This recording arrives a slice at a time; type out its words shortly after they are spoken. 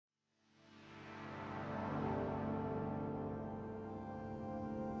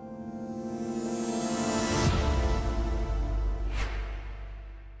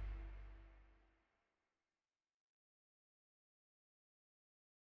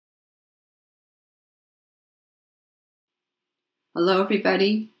Hello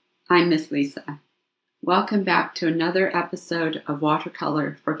everybody, I'm Miss Lisa. Welcome back to another episode of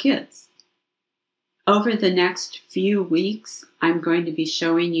Watercolor for Kids. Over the next few weeks, I'm going to be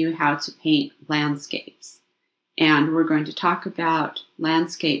showing you how to paint landscapes. And we're going to talk about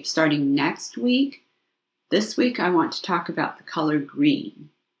landscapes starting next week. This week I want to talk about the color green.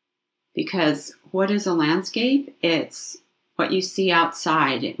 Because what is a landscape? It's what you see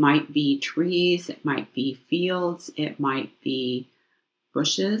outside. It might be trees, it might be fields, it might be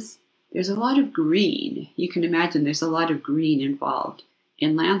bushes. There's a lot of green. You can imagine there's a lot of green involved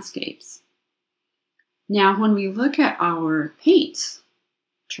in landscapes. Now, when we look at our paint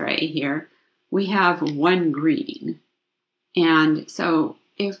tray here, we have one green. And so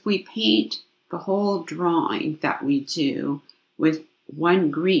if we paint the whole drawing that we do with one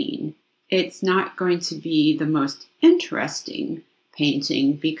green, it's not going to be the most interesting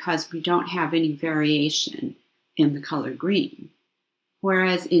painting because we don't have any variation in the color green.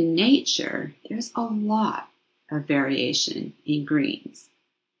 Whereas in nature, there's a lot of variation in greens.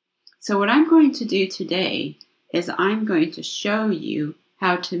 So what I'm going to do today is I'm going to show you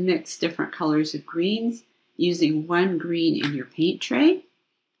how to mix different colors of greens using one green in your paint tray.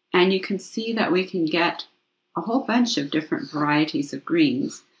 And you can see that we can get a whole bunch of different varieties of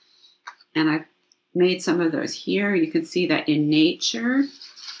greens. And I've made some of those here. You can see that in nature,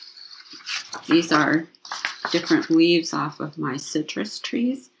 these are different leaves off of my citrus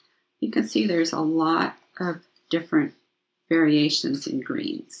trees. You can see there's a lot of different variations in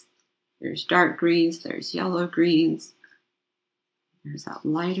greens. There's dark greens, there's yellow greens, there's that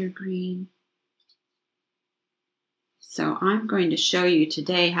lighter green. So I'm going to show you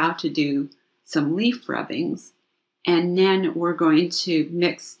today how to do some leaf rubbings. And then we're going to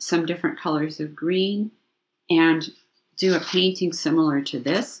mix some different colors of green and do a painting similar to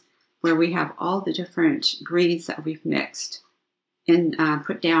this, where we have all the different greens that we've mixed and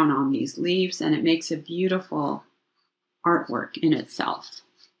put down on these leaves, and it makes a beautiful artwork in itself.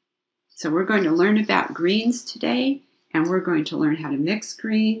 So we're going to learn about greens today, and we're going to learn how to mix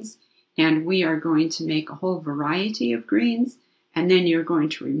greens, and we are going to make a whole variety of greens. And then you're going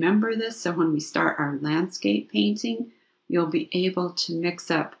to remember this, so when we start our landscape painting, you'll be able to mix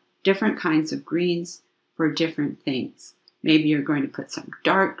up different kinds of greens for different things. Maybe you're going to put some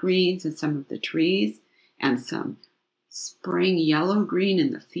dark greens in some of the trees and some spring yellow green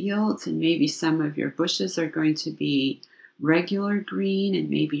in the fields, and maybe some of your bushes are going to be regular green, and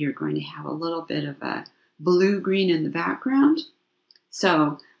maybe you're going to have a little bit of a blue-green in the background.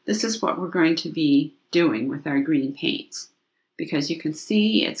 So this is what we're going to be doing with our green paints. Because you can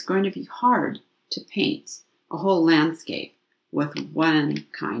see it's going to be hard to paint a whole landscape with one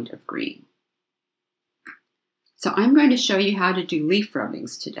kind of green. So I'm going to show you how to do leaf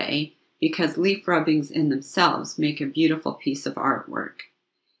rubbings today, because leaf rubbings in themselves make a beautiful piece of artwork.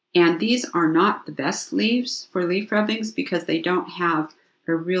 And these are not the best leaves for leaf rubbings because they don't have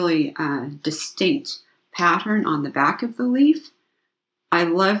a really distinct pattern on the back of the leaf. I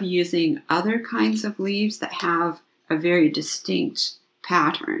love using other kinds of leaves that have a very distinct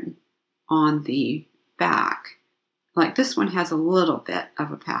pattern on the back. Like this one has a little bit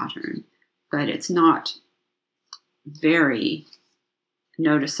of a pattern, but it's not very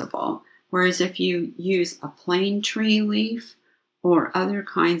noticeable. Whereas if you use a plain tree leaf or other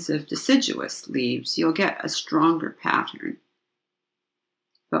kinds of deciduous leaves, you'll get a stronger pattern.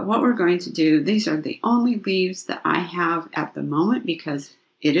 But what we're going to do, these are the only leaves that I have at the moment because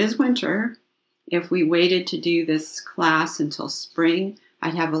it is winter. If we waited to do this class until spring,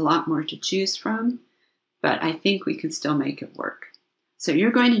 I'd have a lot more to choose from, but I think we can still make it work. So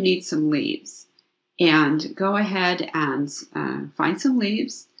you're going to need some leaves, and go ahead and find some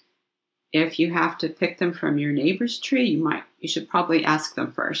leaves. If you have to pick them from your neighbor's tree, you should probably ask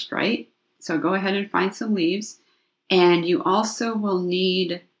them first, right? So go ahead and find some leaves, and you also will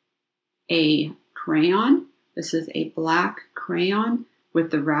need a crayon. This is a black crayon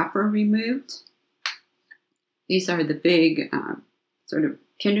with the wrapper removed. These are the big sort of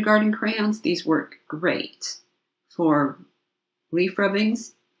kindergarten crayons. These work great for leaf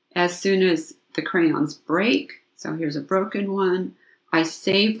rubbings. As soon as the crayons break, so here's a broken one, I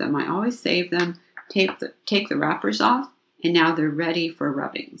save them. I always save them, take the wrappers off, and now they're ready for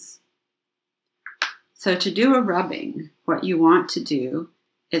rubbings. So to do a rubbing, what you want to do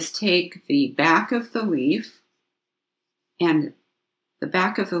is take the back of the leaf, and the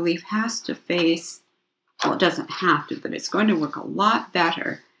back of the leaf has to face, well, it doesn't have to, but it's going to work a lot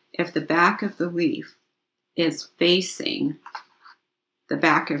better if the back of the leaf is facing the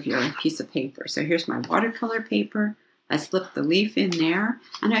back of your piece of paper. So here's my watercolor paper. I slip the leaf in there,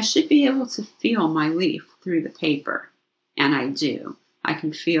 and I should be able to feel my leaf through the paper. And I do. I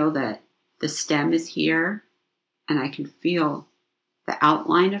can feel that the stem is here, and I can feel the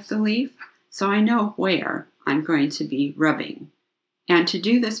outline of the leaf, so I know where I'm going to be rubbing. And to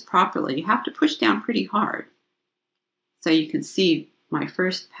do this properly, you have to push down pretty hard. So you can see my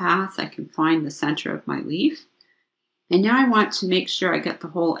first pass, I can find the center of my leaf. And now I want to make sure I get the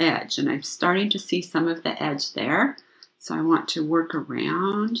whole edge, and I'm starting to see some of the edge there. So I want to work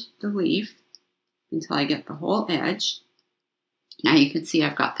around the leaf until I get the whole edge. Now you can see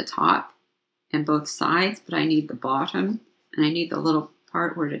I've got the top and both sides, but I need the bottom, and I need the little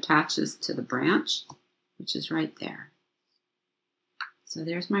part where it attaches to the branch, which is right there. So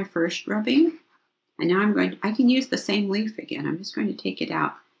there's my first rubbing. And now I can use the same leaf again. I'm just going to take it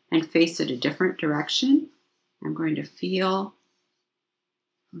out and face it a different direction. I'm going to feel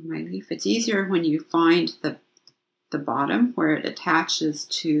on my leaf. It's easier when you find the bottom where it attaches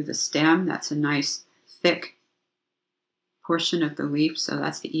to the stem. That's a nice thick portion of the leaf, so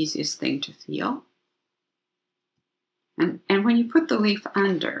that's the easiest thing to feel. And when you put the leaf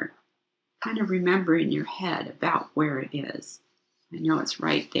under, kind of remember in your head about where it is. I know it's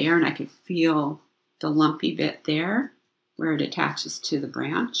right there, and I can feel the lumpy bit there where it attaches to the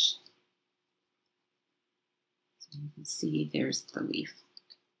branch. So you can see there's the leaf.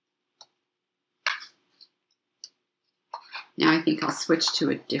 Now I think I'll switch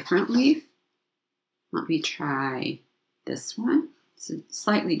to a different leaf. Let me try this one. It's a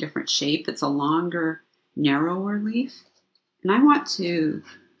slightly different shape. It's a longer, narrower leaf. And I want to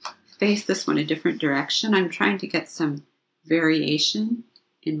face this one a different direction. I'm trying to get some variation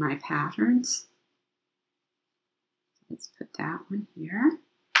in my patterns. Let's put that one here.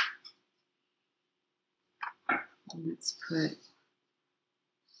 And let's put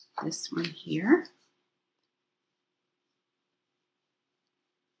this one here.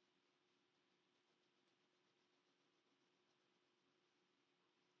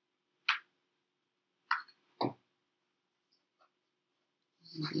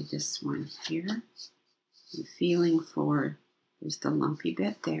 Maybe this one here. I'm feeling for, there's the lumpy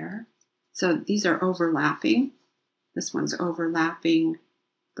bit there. So these are overlapping. This one's overlapping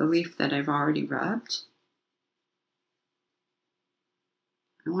the leaf that I've already rubbed.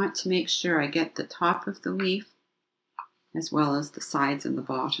 I want to make sure I get the top of the leaf as well as the sides and the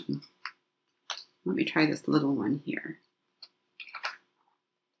bottom. Let me try this little one here.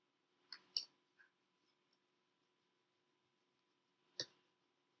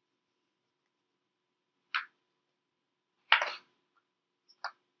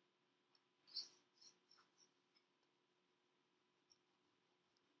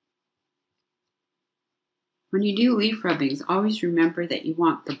 When you do leaf rubbings, always remember that you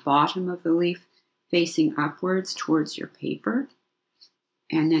want the bottom of the leaf facing upwards towards your paper.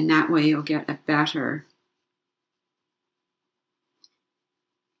 And then that way you'll get a better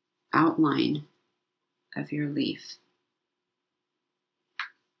outline of your leaf.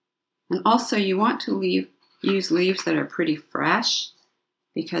 And also you want to use leaves that are pretty fresh,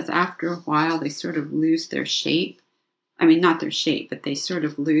 because after a while they sort of lose their shape. I mean, not their shape, but they sort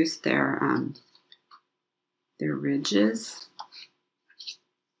of lose their ridges.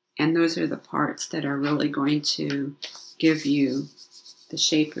 And those are the parts that are really going to give you the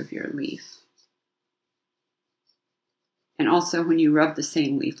shape of your leaf. And also when you rub the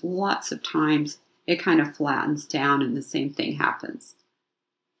same leaf lots of times, it kind of flattens down and the same thing happens.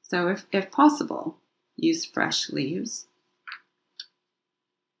 So if possible, use fresh leaves.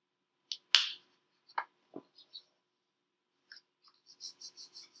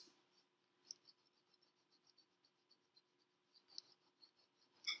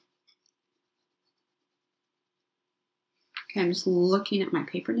 Okay, I'm just looking at my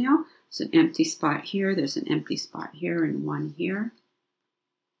paper now. There's an empty spot here, there's an empty spot here, and one here.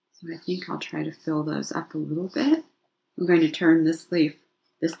 So I think I'll try to fill those up a little bit. I'm going to turn this leaf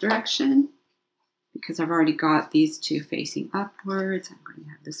this direction because I've already got these two facing upwards. I'm going to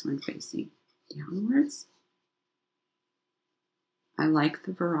have this one facing downwards. I like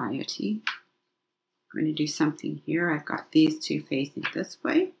the variety. I'm going to do something here. I've got these two facing this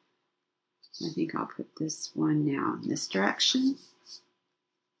way. I think I'll put this one now in this direction.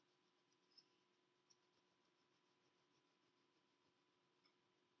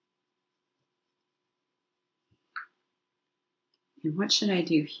 And what should I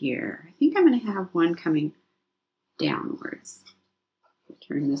do here? I think I'm going to have one coming downwards. I'll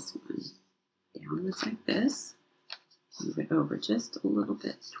turn this one downwards like this. Move it over just a little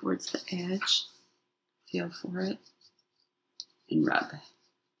bit towards the edge. Feel for it. And rub.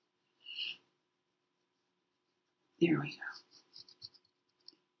 There we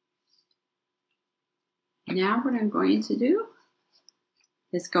go. Now what I'm going to do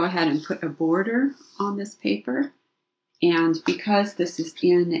is go ahead and put a border on this paper. And because this is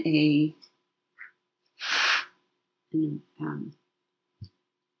in a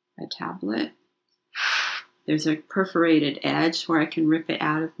tablet, there's a perforated edge where I can rip it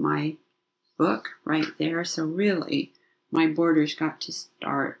out of my book right there. So really, my border's got to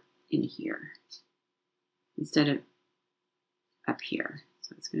start in here instead of up here.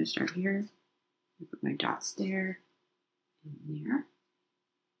 So it's going to start here. I put my dots there and there.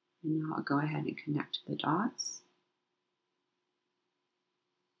 And now I'll go ahead and connect the dots.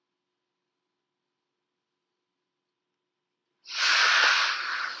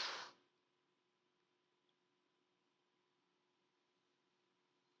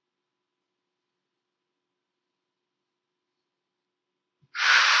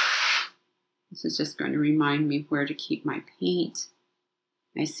 This is just going to remind me where to keep my paint.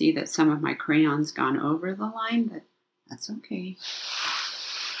 I see that some of my crayon's gone over the line, but that's okay.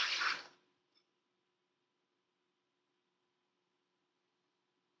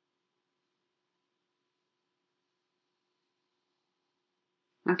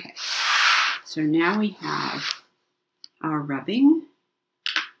 Okay, so now we have our rubbing.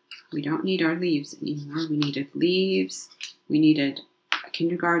 We don't need our leaves anymore. We needed leaves. We needed a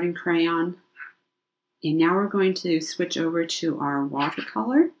kindergarten crayon. And now we're going to switch over to our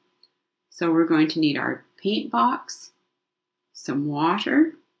watercolor. So we're going to need our paint box, some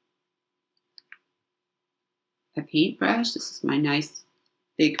water, a paintbrush. This is my nice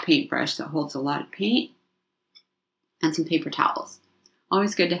big paintbrush that holds a lot of paint, and some paper towels.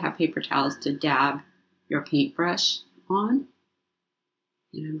 Always good to have paper towels to dab your paintbrush on.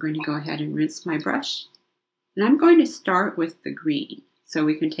 And I'm going to go ahead and rinse my brush. And I'm going to start with the green, so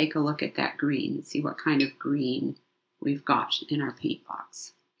we can take a look at that green and see what kind of green we've got in our paint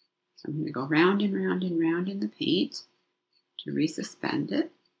box. So I'm going to go round and round and round in the paint to resuspend it.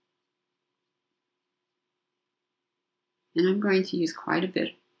 And I'm going to use quite a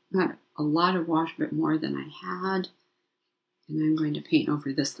bit, not a lot of water, but more than I had. And I'm going to paint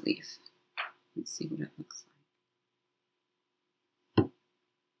over this leaf. Let's see what it looks like.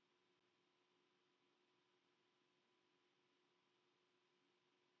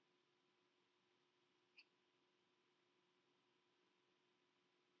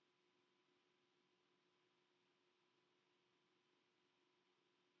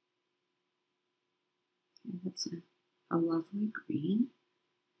 That's a lovely green.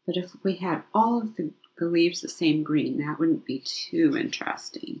 But if we had all of the leaves the same green, that wouldn't be too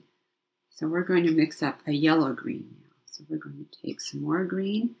interesting. So we're going to mix up a yellow green now. So we're going to take some more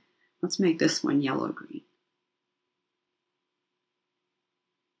green. Let's make this one yellow green.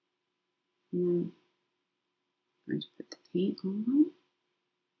 And then I'm going to put the paint on.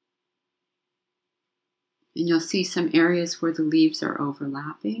 And you'll see some areas where the leaves are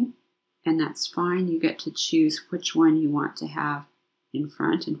overlapping. And that's fine. You get to choose which one you want to have in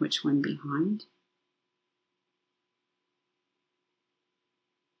front and which one behind.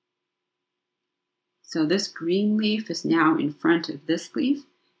 So this green leaf is now in front of this leaf,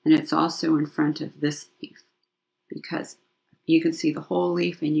 and it's also in front of this leaf, because you can see the whole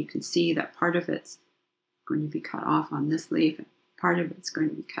leaf, and you can see that part of it's going to be cut off on this leaf, and part of it's going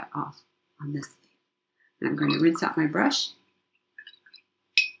to be cut off on this leaf. And I'm going to rinse out my brush.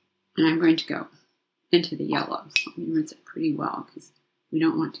 And I'm going to go into the yellow. So let me rinse it pretty well because we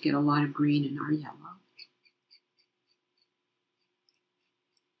don't want to get a lot of green in our yellow.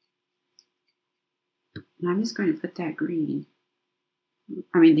 And I'm just going to put that green,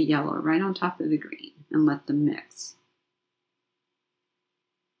 the yellow, right on top of the green and let them mix.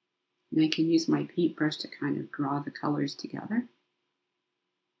 And I can use my paintbrush to kind of draw the colors together.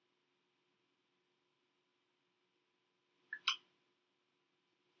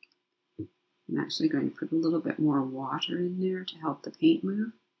 I'm actually going to put a little bit more water in there to help the paint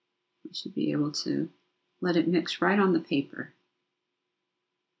move. We should be able to let it mix right on the paper.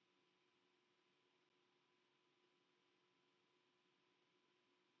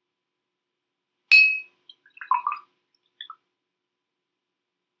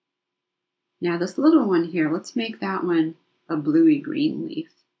 Now this little one here, let's make that one a bluey green leaf.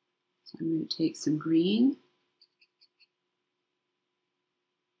 So I'm going to take some green.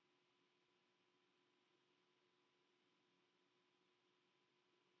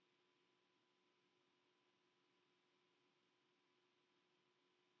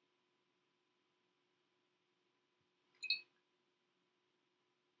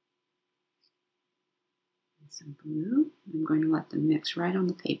 Some blue. I'm going to let them mix right on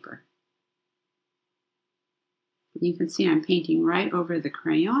the paper. You can see I'm painting right over the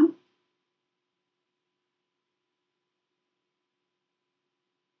crayon.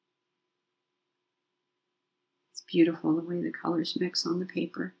 beautiful the way the colors mix on the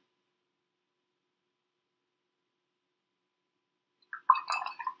paper.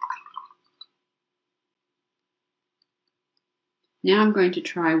 Now I'm going to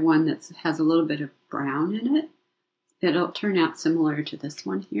try one that has a little bit of brown in it. It'll turn out similar to this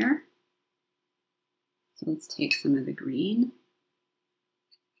one here. So let's take some of the green.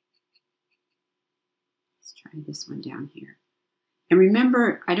 Let's try this one down here. And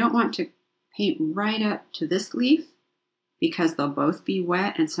remember, I don't want to paint right up to this leaf because they'll both be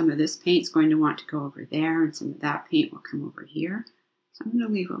wet, and some of this paint's going to want to go over there, and some of that paint will come over here. So I'm going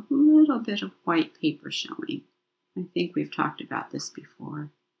to leave a little bit of white paper showing. I think we've talked about this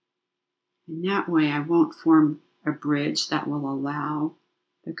before. And that way I won't form a bridge that will allow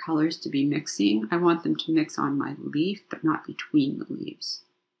the colors to be mixing. I want them to mix on my leaf, but not between the leaves.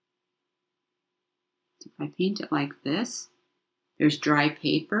 So if I paint it like this, there's dry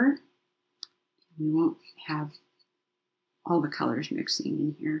paper. We won't have all the colors mixing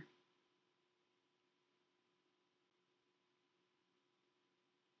in here.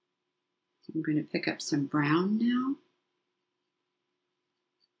 So I'm going to pick up some brown now.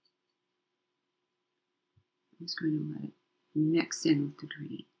 I'm just going to let it mix in with the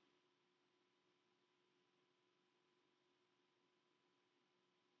green.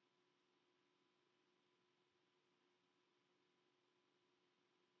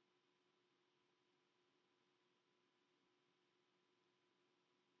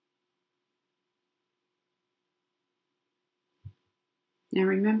 Now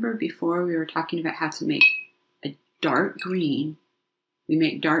remember before we were talking about how to make a dark green. We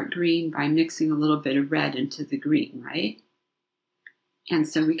make dark green by mixing a little bit of red into the green, right? And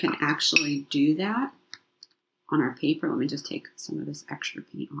so we can actually do that on our paper. Let me just take some of this extra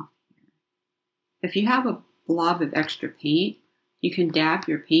paint off here. If you have a blob of extra paint, you can dab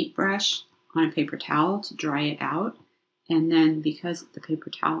your paintbrush on a paper towel to dry it out. And then because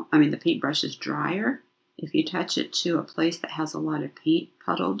the paintbrush is drier, if you touch it to a place that has a lot of paint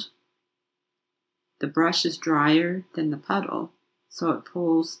puddled, the brush is drier than the puddle, so it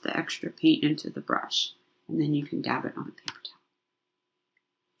pulls the extra paint into the brush, and then you can dab it on a paper towel.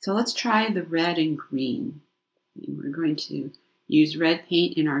 So let's try the red and green. And we're going to use red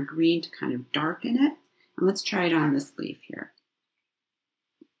paint in our green to kind of darken it, and let's try it on this leaf here.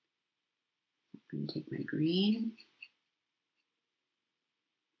 I'm going to take my green,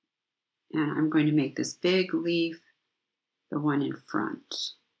 and I'm going to make this big leaf the one in front.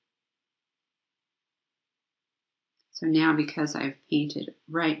 So now because I've painted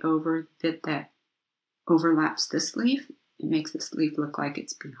right over the bit that overlaps this leaf, it makes this leaf look like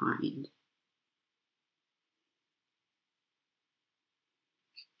it's behind.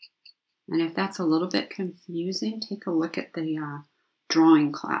 And if that's a little bit confusing, take a look at the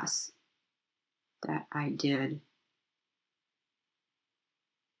drawing class that I did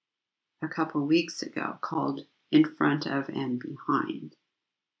a couple weeks ago called In Front of and Behind.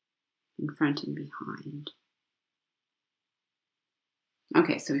 In front and behind.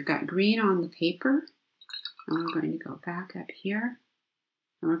 Okay, so we've got green on the paper, and we're going to go back up here,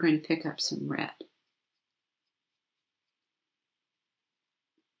 and we're going to pick up some red.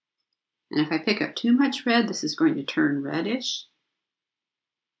 And if I pick up too much red, this is going to turn reddish,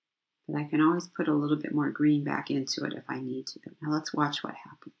 but I can always put a little bit more green back into it if I need to. Now let's watch what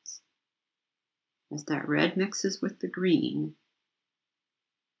happens. As that red mixes with the green,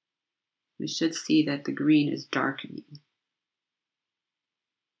 we should see that the green is darkening.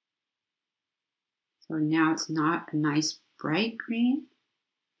 So now it's not a nice bright green,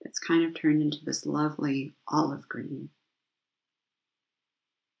 it's kind of turned into this lovely olive green.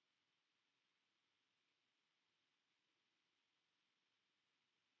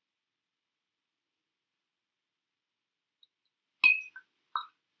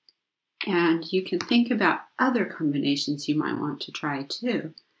 And you can think about other combinations you might want to try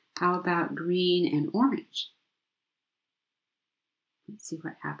too. How about green and orange? Let's see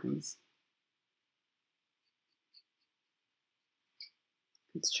what happens.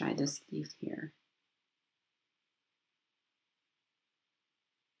 Let's try this leaf here.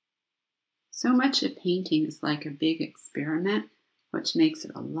 So much of painting is like a big experiment, which makes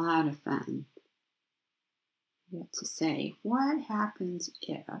it a lot of fun. You get to say, what happens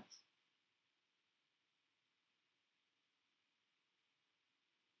if?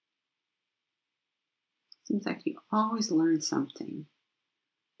 Seems like you always learn something.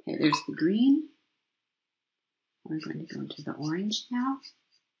 Okay, there's the green. We're going to go into the orange now.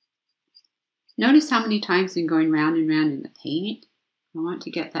 Notice how many times I'm going round and round in the paint. I want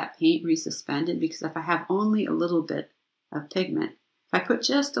to get that paint resuspended because if I have only a little bit of pigment, if I put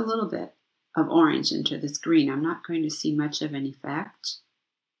just a little bit, of orange into this green, I'm not going to see much of an effect.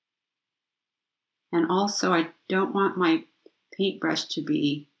 And also, I don't want my paintbrush to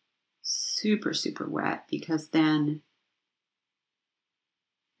be super, super wet, because then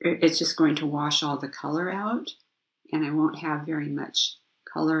it's just going to wash all the color out and I won't have very much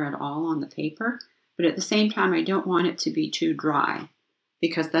color at all on the paper. But at the same time, I don't want it to be too dry,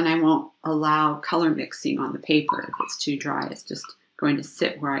 because then I won't allow color mixing on the paper if it's too dry. It's just going to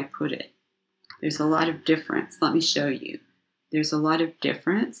sit where I put it. There's a lot of difference. Let me show you. There's a lot of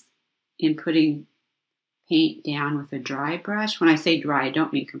difference in putting paint down with a dry brush. When I say dry, I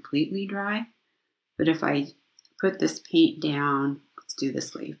don't mean completely dry. But if I put this paint down, let's do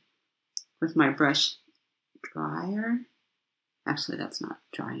this leaf, with my brush drier. Actually, that's not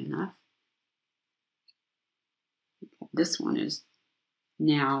dry enough. Okay, this one is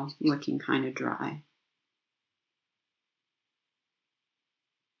now looking kind of dry.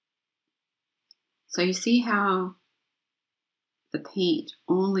 So you see how the paint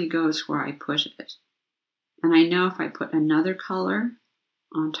only goes where I put it. And I know if I put another color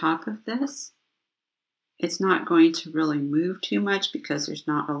on top of this, it's not going to really move too much because there's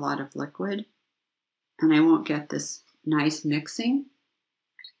not a lot of liquid. And I won't get this nice mixing.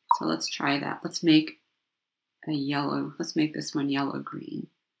 So let's try that. Let's make a yellow. Let's make this one yellow-green.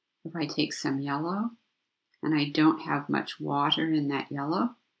 If I take some yellow, and I don't have much water in that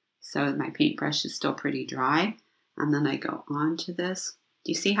yellow, so my paintbrush is still pretty dry, and then I go on to this.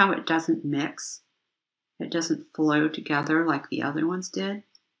 Do you see how it doesn't mix? It doesn't flow together like the other ones did.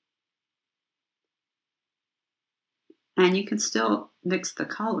 And you can still mix the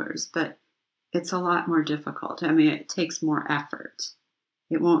colors, but it's a lot more difficult. I mean, it takes more effort.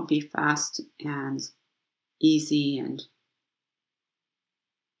 It won't be fast and easy, and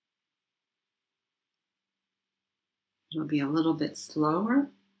it'll be a little bit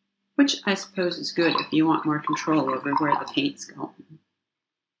slower, which I suppose is good if you want more control over where the paint's going.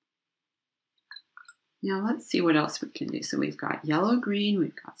 Now let's see what else we can do. So we've got yellow-green,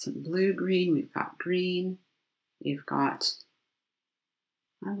 we've got some blue-green, we've got green, we've got,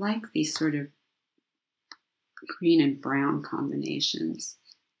 I like these sort of green and brown combinations.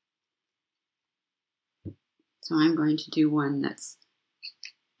 So I'm going to do one that's,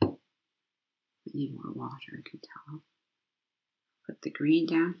 I need more water, I can tell. Put the green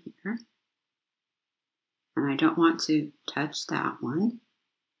down here. And I don't want to touch that one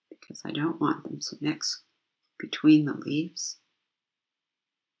because I don't want them to mix between the leaves.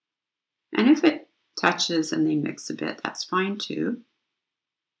 And if it touches and they mix a bit, that's fine too.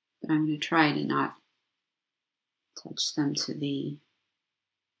 But I'm going to try to not touch them to the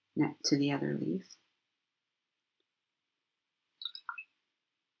other leaf.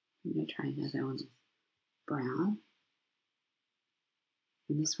 I'm going to try another one with brown.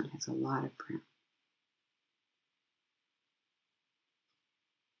 And this one has a lot of brown.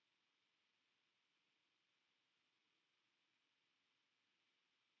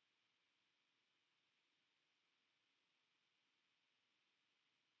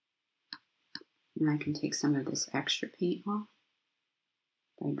 And I can take some of this extra paint off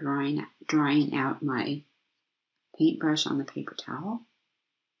by drying out my paintbrush on the paper towel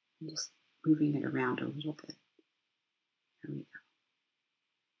and just moving it around a little bit. There we go.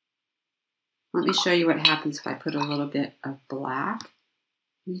 Let me show you what happens if I put a little bit of black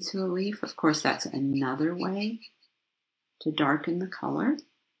into a leaf. Of course, that's another way to darken the color.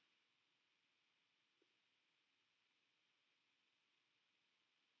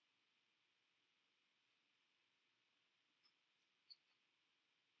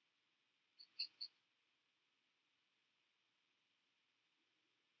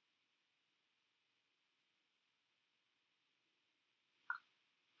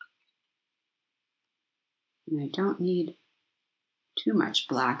 And I don't need too much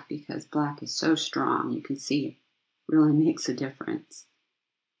black because black is so strong. You can see it really makes a difference.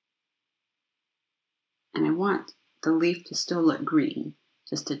 And I want the leaf to still look green,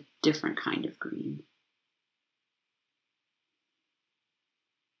 just a different kind of green.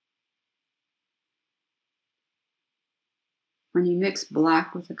 When you mix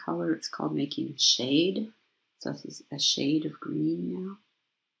black with a color, it's called making a shade. So this is a shade of green now.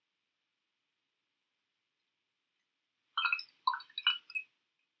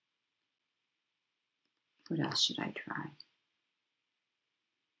 What else should I try?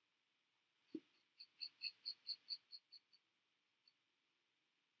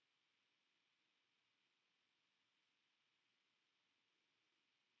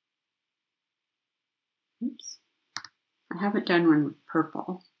 Oops. I haven't done one with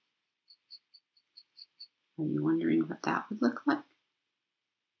purple. Are you wondering what that would look like?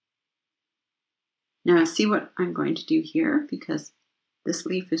 Now see what I'm going to do here, because this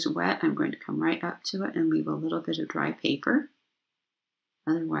leaf is wet. I'm going to come right up to it and leave a little bit of dry paper.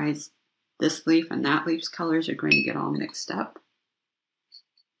 Otherwise, this leaf and that leaf's colors are going to get all mixed up.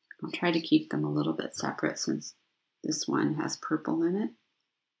 I'll try to keep them a little bit separate since this one has purple in it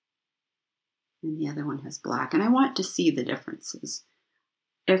and the other one has black. And I want to see the differences.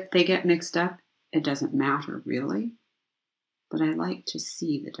 If they get mixed up, it doesn't matter really, but I like to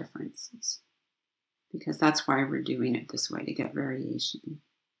see the differences because that's why we're doing it this way, to get variation.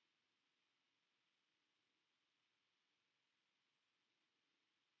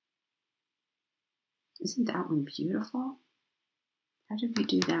 Isn't that one beautiful? How did we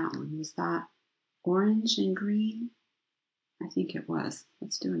do that one? Was that orange and green? I think it was.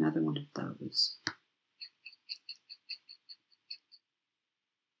 Let's do another one of those.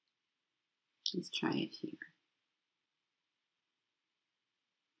 Let's try it here.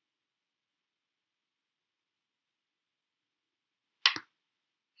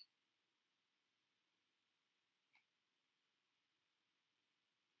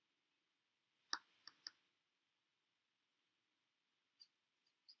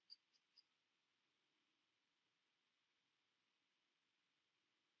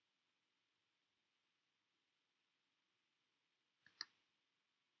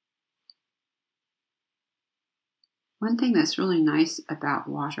 One thing that's really nice about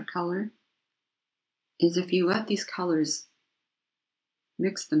watercolor is if you let these colors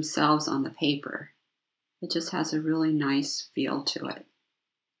mix themselves on the paper, it just has a really nice feel to it.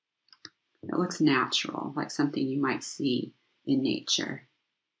 It looks natural, like something you might see in nature.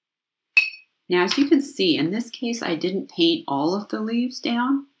 Now, as you can see, in this case, I didn't paint all of the leaves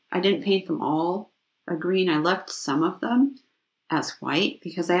down. I didn't paint them all a green. I left some of them as white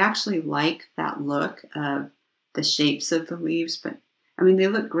because I actually like that look of the shapes of the leaves. But I mean, they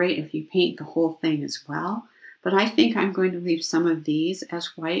look great if you paint the whole thing as well. But I think I'm going to leave some of these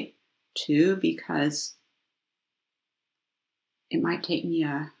as white too, because it might take me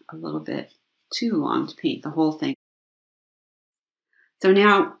a little bit too long to paint the whole thing. So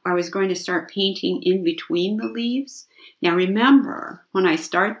now I was going to start painting in between the leaves. Now remember, when I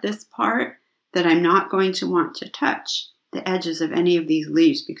start this part, that I'm not going to want to touch the edges of any of these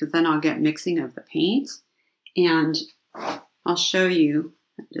leaves because then I'll get mixing of the paints. And I'll show you,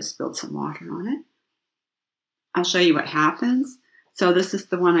 I just spilled some water on it. I'll show you what happens. So this is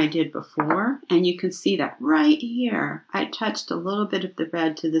the one I did before, and you can see that right here, I touched a little bit of the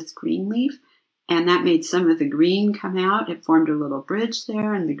red to this green leaf, and that made some of the green come out. It formed a little bridge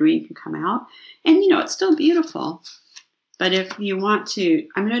there, and the green can come out. And you know, it's still beautiful. But if you want to,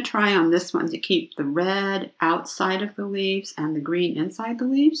 I'm going to try on this one to keep the red outside of the leaves and the green inside the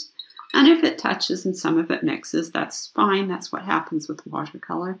leaves. And if it touches and some of it mixes, that's fine. That's what happens with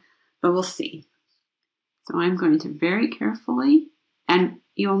watercolor, but we'll see. So I'm going to very carefully, and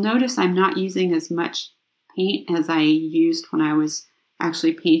you'll notice I'm not using as much paint as I used when I was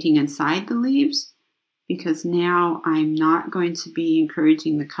actually painting inside the leaves, because now I'm not going to be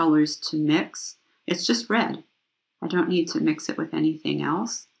encouraging the colors to mix. It's just red. I don't need to mix it with anything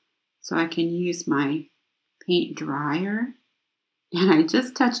else. So I can use my paint dryer. And I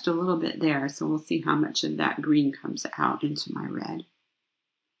just touched a little bit there, so we'll see how much of that green comes out into my red.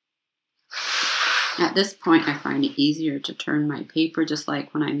 At this point, I find it easier to turn my paper, just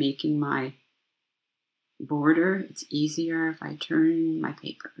like when I'm making my border. It's easier if I turn my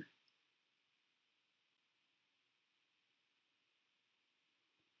paper.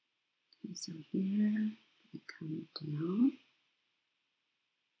 Okay, so here, I come down.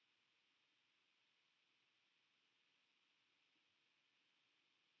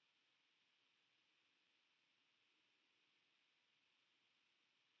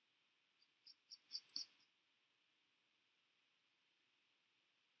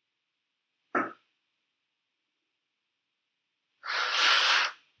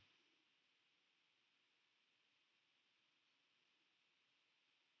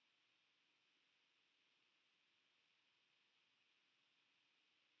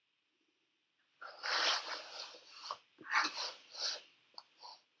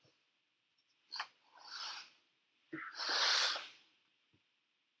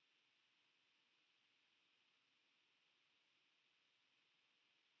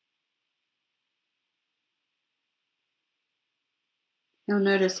 You'll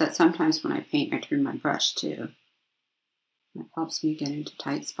notice that sometimes when I paint, I turn my brush too. That helps me get into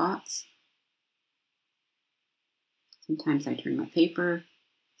tight spots. Sometimes I turn my paper,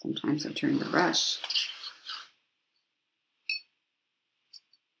 sometimes I turn the brush.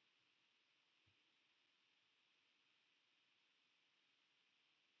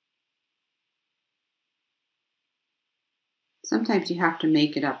 sometimes you have to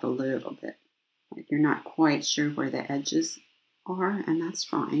make it up a little bit. Like you're not quite sure where the edges are, and that's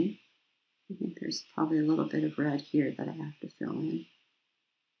fine. I think there's probably a little bit of red here that I have to fill in.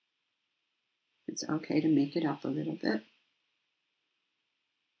 It's okay to make it up a little bit.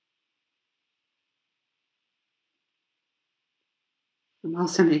 I'm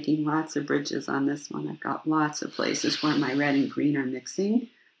also making lots of bridges on this one. I've got lots of places where my red and green are mixing.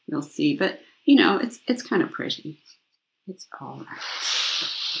 You'll see, but you know, it's kind of pretty. It's all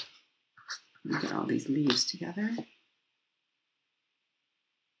right. Let me get all these leaves together.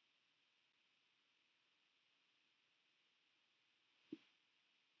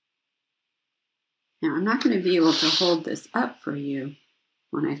 Now, I'm not going to be able to hold this up for you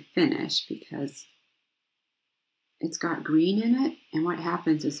when I finish because it's got green in it, and what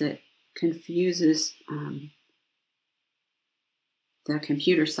happens is it confuses the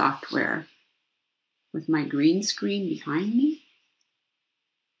computer software with my green screen behind me.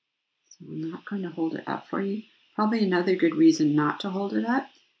 So I'm not going to hold it up for you. Probably another good reason not to hold it up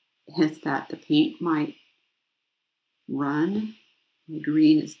is that the paint might run. The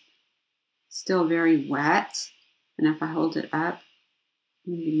green is still very wet, and if I hold it up,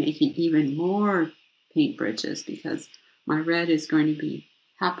 I'm going to be making even more paint bridges because my red is going to be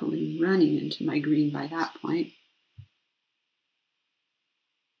happily running into my green by that point.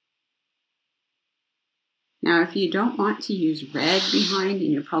 Now, if you don't want to use red behind,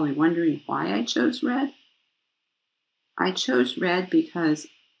 and you're probably wondering why I chose red because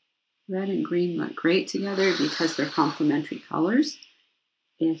red and green look great together because they're complementary colors.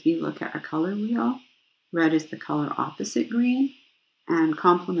 If you look at a color wheel, red is the color opposite green, and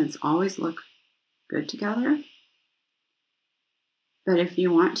complements always look good together. But if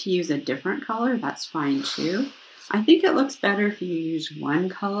you want to use a different color, that's fine too. I think it looks better if you use one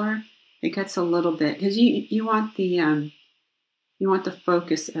color. It gets a little bit, because you want the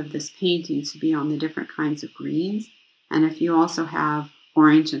focus of this painting to be on the different kinds of greens. And if you also have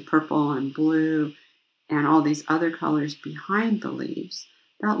orange and purple and blue and all these other colors behind the leaves,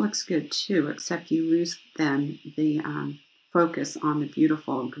 that looks good too, except you lose then the focus on the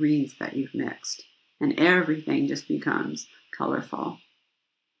beautiful greens that you've mixed. And everything just becomes colorful.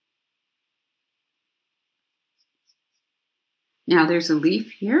 Now there's a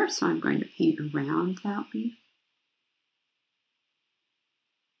leaf here, so I'm going to paint around that leaf.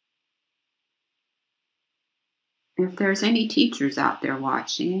 If there's any teachers out there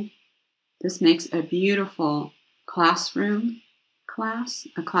watching, this makes a beautiful classroom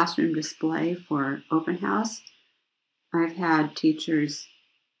a classroom display for open house. I've had teachers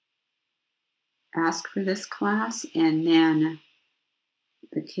ask for this class, and then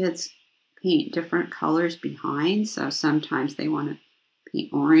the kids paint different colors behind. So sometimes they want to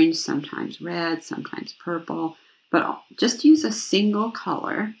paint orange, sometimes red, sometimes purple, but just use a single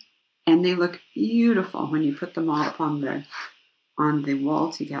color, and they look beautiful when you put them all up on the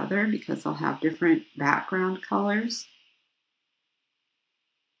wall together because they'll have different background colors,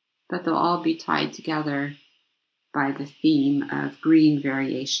 but they'll all be tied together by the theme of green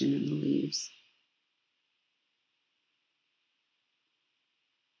variation in the leaves.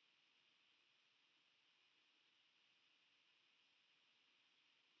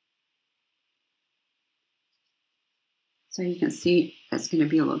 So you can see it's going to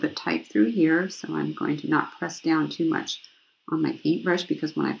be a little bit tight through here, so I'm going to not press down too much on my paintbrush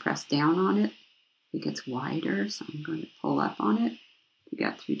because when I press down on it, it gets wider, so I'm going to pull up on it to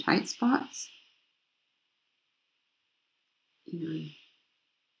get through tight spots. And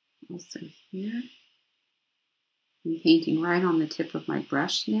also here, I'm painting right on the tip of my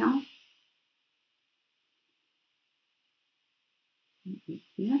brush now. And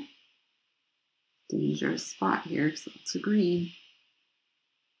here, dangerous spot here, so it's a green.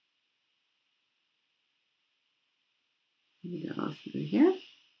 We go through here.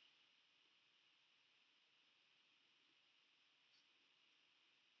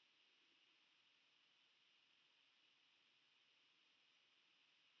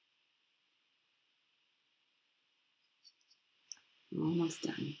 We're almost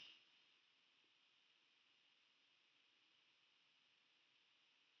done.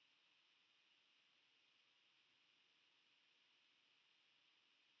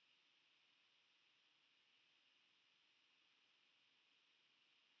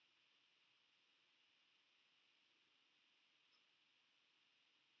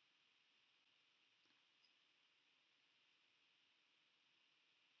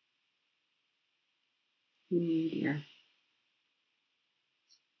 Oh dear.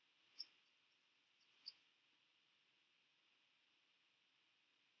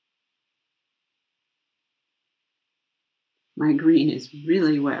 my green is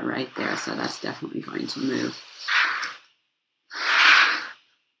really wet right there, so that's definitely going to move.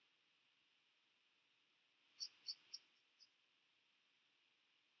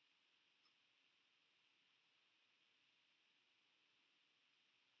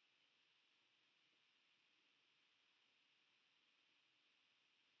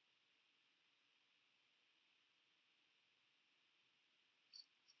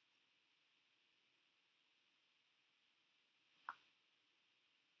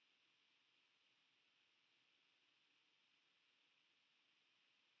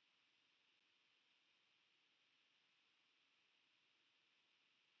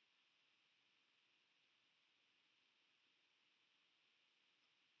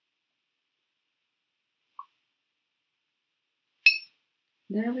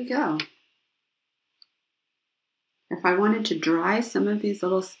 There we go. If I wanted to dry some of these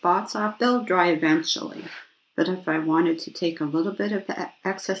little spots off, they'll dry eventually. But if I wanted to take a little bit of the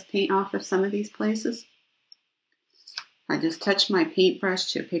excess paint off of some of these places, I just touch my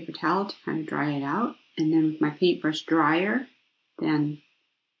paintbrush to a paper towel to kind of dry it out. And then with my paintbrush drier, then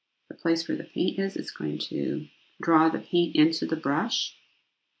the place where the paint is, it's going to draw the paint into the brush.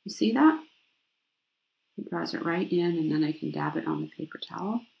 You see that? It draws it right in, and then I can dab it on the paper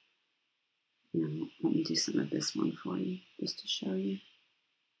towel. Now, let me do some of this one for you, just to show you.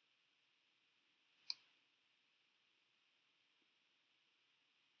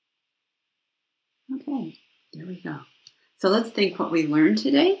 Okay, there we go. So let's think what we learned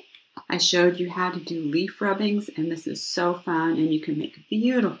today. I showed you how to do leaf rubbings, and this is so fun, and you can make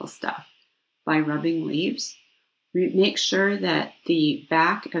beautiful stuff by rubbing leaves. Make sure that the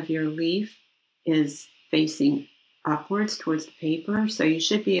back of your leaf is facing upwards towards the paper, so you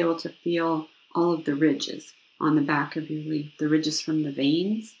should be able to feel all of the ridges on the back of your leaf, the ridges from the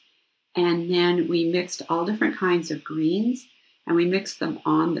veins. And then we mixed all different kinds of greens, and we mixed them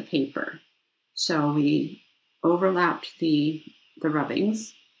on the paper. So we overlapped the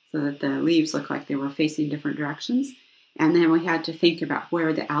rubbings so that the leaves looked like they were facing different directions. And then we had to think about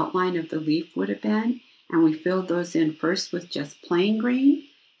where the outline of the leaf would have been. And we filled those in first with just plain green.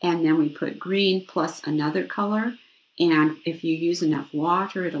 And then we put green plus another color. And if you use enough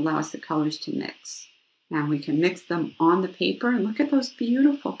water, it allows the colors to mix. And we can mix them on the paper. And look at those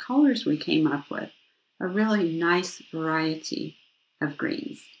beautiful colors we came up with. A really nice variety of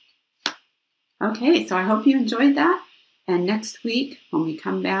greens. Okay, so I hope you enjoyed that. And next week, when we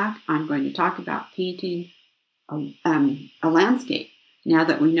come back, I'm going to talk about painting a landscape, now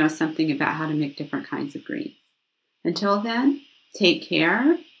that we know something about how to make different kinds of greens. Until then, take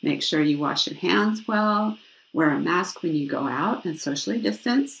care. Make sure you wash your hands well. Wear a mask when you go out and socially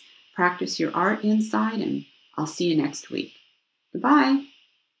distance. Practice your art inside, and I'll see you next week. Goodbye.